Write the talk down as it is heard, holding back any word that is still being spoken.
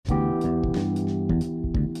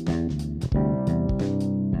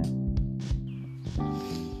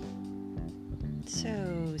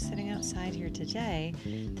today,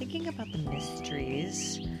 thinking about the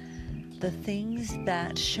mysteries, the things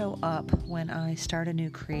that show up when I start a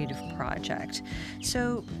new creative project.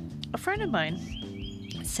 So, a friend of mine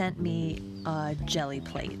sent me a jelly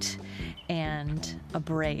plate and a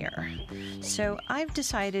brayer. So I've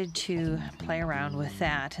decided to play around with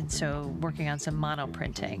that, and so working on some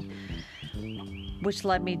monoprinting, which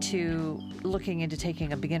led me to looking into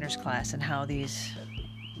taking a beginner's class and how these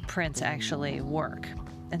prints actually work.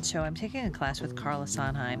 And so I'm taking a class with Carla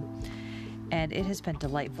Sondheim, and it has been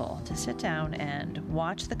delightful to sit down and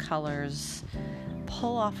watch the colors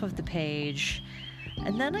pull off of the page.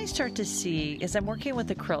 And then I start to see, as I'm working with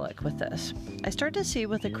acrylic with this, I start to see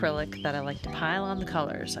with acrylic that I like to pile on the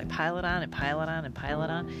colors. I pile it on and pile it on and pile it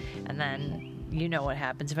on, and then you know what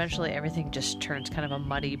happens. Eventually everything just turns kind of a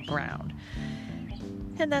muddy brown.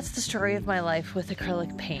 And that's the story of my life with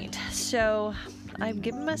acrylic paint. So I've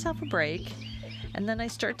given myself a break, and then I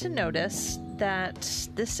start to notice that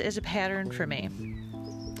this is a pattern for me.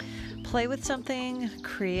 Play with something,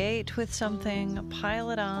 create with something,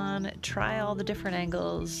 pile it on, try all the different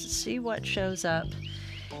angles, see what shows up,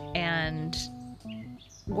 and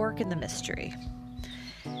work in the mystery.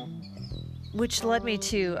 Which led me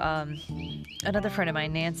to another friend of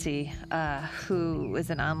mine, Nancy, who is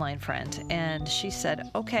an online friend, and she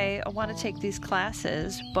said, okay, I want to take these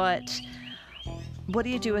classes, but what do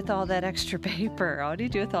you do with all that extra paper? What do you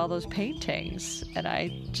do with all those paintings? And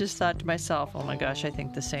I just thought to myself, oh my gosh, I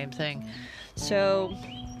think the same thing. So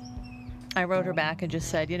I wrote her back and just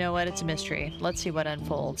said, you know what, it's a mystery. Let's see what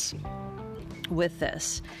unfolds with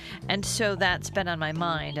this. And so that's been on my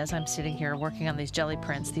mind as I'm sitting here working on these jelly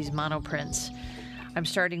prints, these mono prints. I'm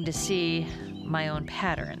starting to see my own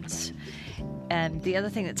patterns. And the other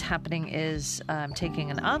thing that's happening is I'm taking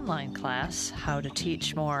an online class, how to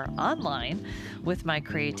teach more online, with my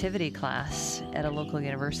creativity class at a local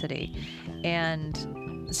university.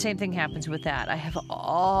 And same thing happens with that. I have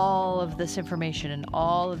all of this information and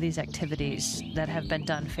all of these activities that have been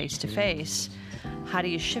done face-to-face. How do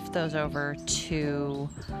you shift those over to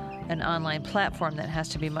an online platform that has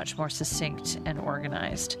to be much more succinct and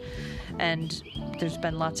organized? And there's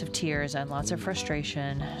been lots of tears and lots of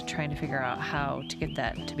frustration trying to figure out how to get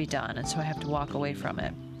that to be done. And so I have to walk away from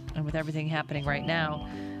it. And with everything happening right now,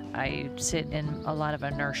 I sit in a lot of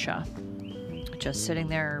inertia, just sitting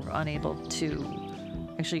there unable to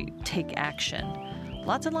actually take action.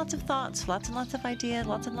 Lots and lots of thoughts, lots and lots of ideas,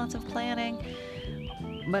 lots and lots of planning,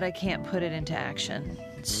 but I can't put it into action.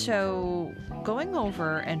 So going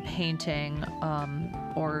over and painting,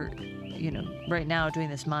 or right now doing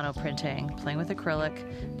this mono printing, playing with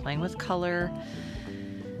acrylic, playing with color,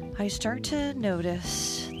 I start to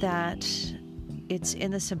notice that it's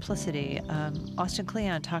in the simplicity. Austin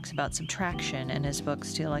Kleon talks about subtraction in his book,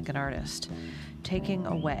 Steal Like an Artist, taking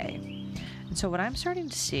away. And so what I'm starting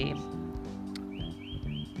to see,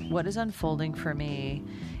 what is unfolding for me,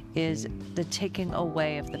 is the taking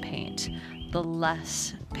away of the paint. The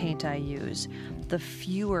less paint I use, the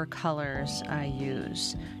fewer colors I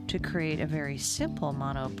use to create a very simple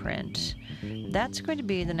mono print. That's going to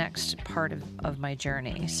be the next part of my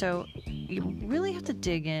journey. So you really have to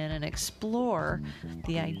dig in and explore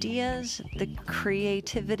the ideas, the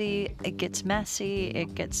creativity. It gets messy.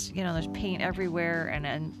 It gets, there's paint everywhere,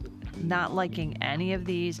 and not liking any of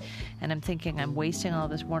these, and I'm thinking I'm wasting all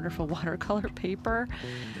this wonderful watercolor paper,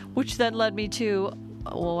 which then led me to,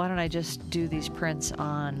 well, why don't I just do these prints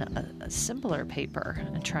on a simpler paper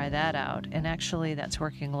and try that out? And actually that's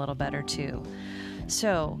working a little better too.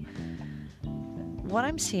 So what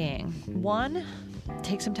I'm seeing, 1,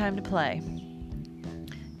 take some time to play.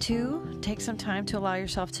 2, take some time to allow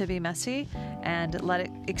yourself to be messy and let it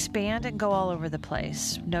expand and go all over the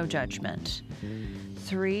place. No judgment.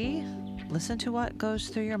 3, listen to what goes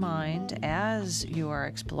through your mind as you are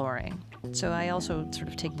exploring. So I also sort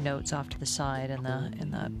of take notes off to the side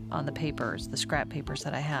on the papers, the scrap papers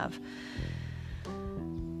that I have.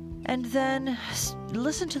 And then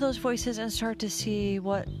listen to those voices and start to see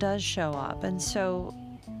what does show up. And so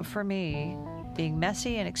for me, being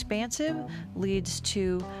messy and expansive leads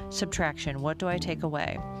to subtraction. What do I take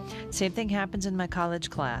away? Same thing happens in my college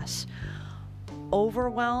class.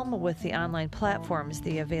 Overwhelm with the online platforms,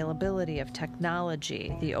 the availability of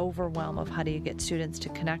technology, the overwhelm of how do you get students to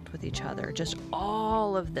connect with each other, just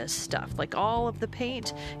all of this stuff, like all of the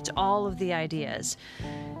paint, it's all of the ideas.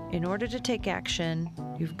 In order to take action,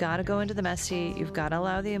 you've got to go into the messy, you've got to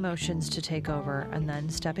allow the emotions to take over, and then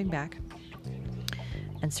stepping back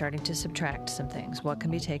and starting to subtract some things. What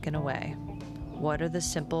can be taken away? What are the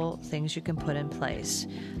simple things you can put in place?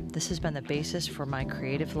 This has been the basis for my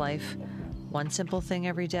creative life. One simple thing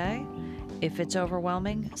every day, If it's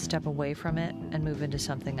overwhelming, step away from it and move into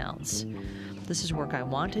something else. This is work I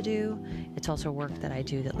want to do. It's also work that I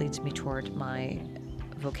do that leads me toward my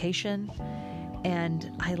vocation,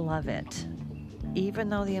 and I love it. Even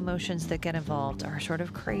though the emotions that get involved are sort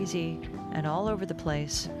of crazy and all over the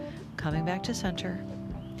place, coming back to center,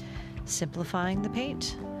 simplifying the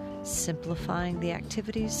paint, simplifying the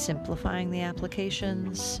activities, simplifying the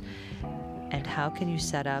applications, and how can you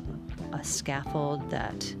set up a scaffold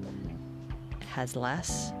that has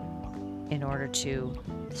less in order to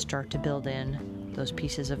start to build in those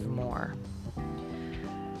pieces of more.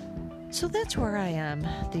 So that's where I am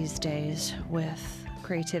these days with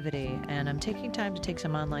creativity, and I'm taking time to take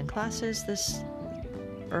some online classes this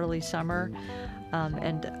early summer,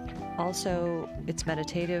 and also it's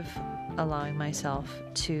meditative, allowing myself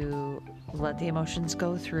to let the emotions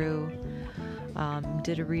go through.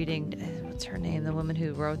 Did a reading, what's her name, the woman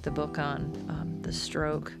who wrote the book on the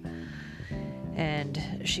stroke,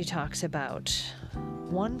 and she talks about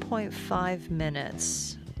 1.5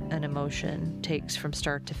 minutes an emotion takes from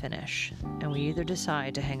start to finish, and we either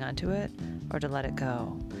decide to hang on to it or to let it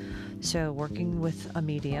go. So working with a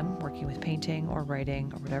medium, working with painting or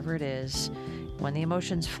writing or whatever it is, when the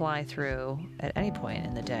emotions fly through at any point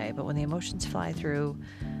in the day, but when the emotions fly through,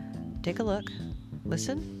 take a look,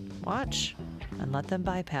 listen, watch, and let them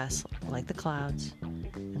bypass like the clouds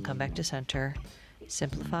and come back to center.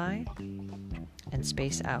 Simplify and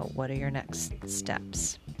space out. What are your next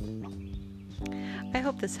steps? I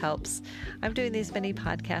hope this helps. I'm doing these mini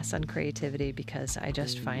podcasts on creativity because I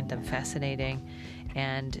just find them fascinating,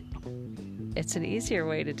 and it's an easier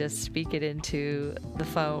way to just speak it into the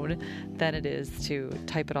phone than it is to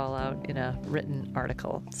type it all out in a written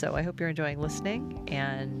article. So I hope you're enjoying listening,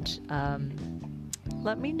 and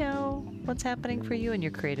let me know what's happening for you in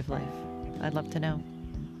your creative life. I'd love to know.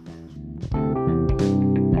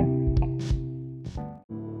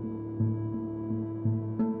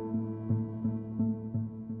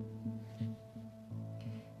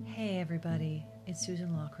 Hey everybody, it's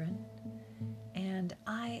Susan Loughran, and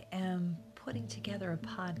I am putting together a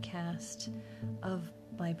podcast of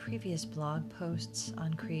my previous blog posts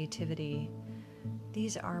on creativity.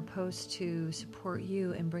 These are posts to support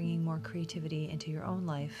you in bringing more creativity into your own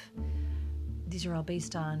life. These are all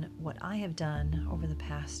based on what I have done over the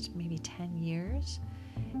past maybe 10 years,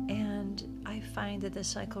 and I find that the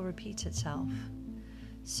cycle repeats itself.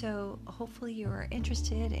 So hopefully you are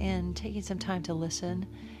interested in taking some time to listen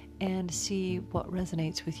and see what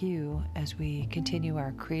resonates with you as we continue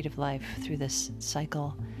our creative life through this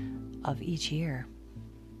cycle of each year.